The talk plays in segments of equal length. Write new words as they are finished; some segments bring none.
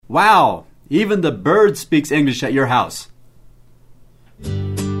Wow, even the bird speaks English at your house.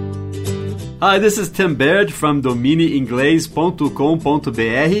 Hi, this is Tim Baird from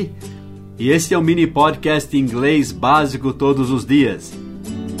domineinglês.com.br e esse é o mini podcast Inglês Básico Todos os Dias.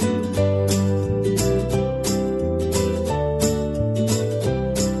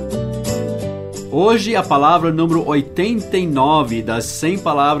 Hoje a palavra número 89 das 100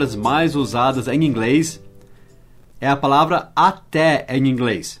 palavras mais usadas em inglês é a palavra até em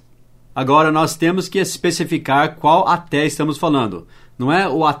inglês. Agora nós temos que especificar qual até estamos falando. Não é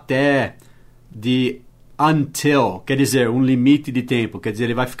o até de until, quer dizer, um limite de tempo. Quer dizer,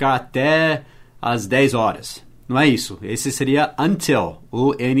 ele vai ficar até às 10 horas. Não é isso. Esse seria until,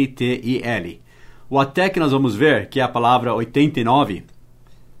 U-N-T-I-L. O até que nós vamos ver, que é a palavra 89,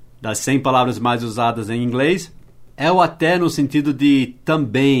 das 100 palavras mais usadas em inglês, é o até no sentido de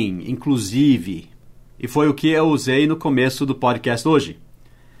também, inclusive. E foi o que eu usei no começo do podcast hoje.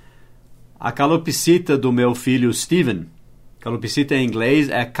 A calopsita do meu filho Steven, calopsita em inglês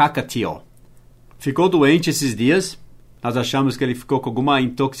é cockatiel, ficou doente esses dias. Nós achamos que ele ficou com alguma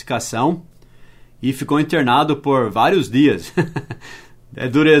intoxicação e ficou internado por vários dias. É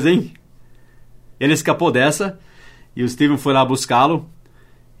dureza, hein? Ele escapou dessa e o Steven foi lá buscá-lo.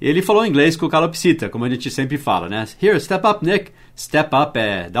 Ele falou inglês com o calopsita, como a gente sempre fala, né? Here, step up, Nick. Step up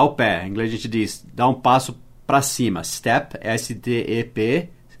é dar o pé. Em inglês a gente diz, dá um passo para cima. Step, S-T-E-P,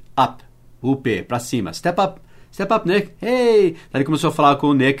 up, U-P, para cima. Step up, Nick. Hey! Daí ele começou a falar com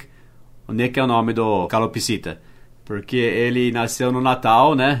o Nick. O Nick é o nome do calopsita, porque ele nasceu no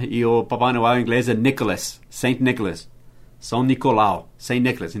Natal, né? E o Papai Noel em inglês é Nicholas, Saint Nicholas, São Nicolau, Saint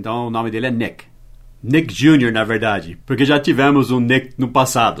Nicholas. Então o nome dele é Nick. Nick Jr., na verdade, porque já tivemos um Nick no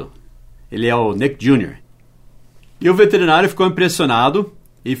passado. Ele é o Nick Jr. E o veterinário ficou impressionado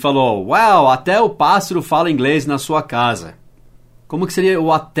e falou: "Uau, até o pássaro fala inglês na sua casa." Como que seria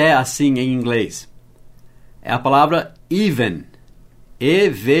o até assim em inglês? É a palavra even.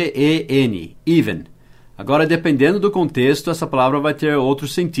 E-V-E-N, even. Agora, dependendo do contexto, essa palavra vai ter outro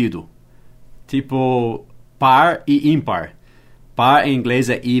sentido. Tipo, par e ímpar. Par em inglês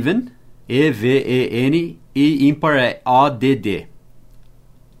é even, E-V-E-N, e ímpar é O-D-D.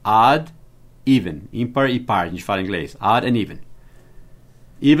 Odd, even. Ímpar e par, a gente fala em inglês. Odd and even.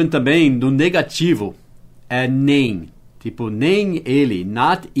 Even também, no negativo, é nem. Tipo, nem ele,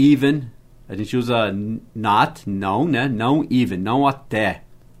 not even. A gente usa not, não, né? Não even, não até,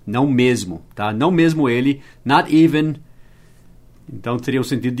 não mesmo, tá? Não mesmo ele, not even. Então teria o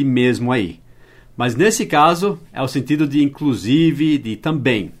sentido de mesmo aí. Mas nesse caso é o sentido de inclusive, de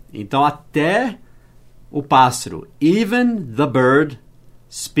também. Então até o pássaro, even the bird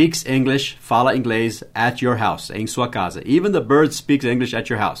speaks English, fala inglês at your house, em sua casa. Even the bird speaks English at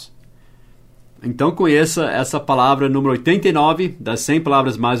your house. Então conheça essa palavra número 89 das 100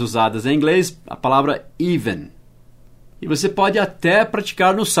 palavras mais usadas em inglês, a palavra even. E você pode até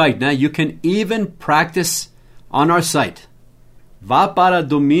praticar no site, né? You can even practice on our site. Vá para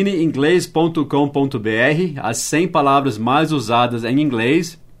domineinglês.com.br, as 100 palavras mais usadas em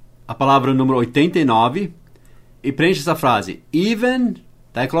inglês, a palavra número 89, e preencha essa frase, even,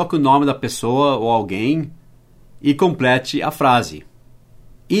 daí coloca o nome da pessoa ou alguém e complete a frase.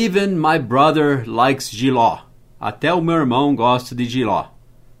 Even my brother likes jiló. Até o meu irmão gosta de jiló.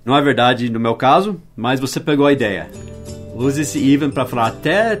 Não é verdade no meu caso, mas você pegou a ideia. Use esse even para falar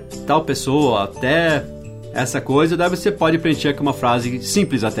até tal pessoa, até essa coisa. Daí você pode preencher com uma frase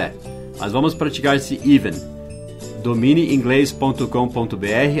simples até. Mas vamos praticar esse even.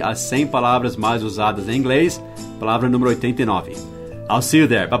 domineinglês.com.br, as 100 palavras mais usadas em inglês, palavra número 89. I'll see you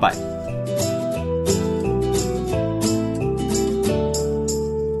there. Bye bye.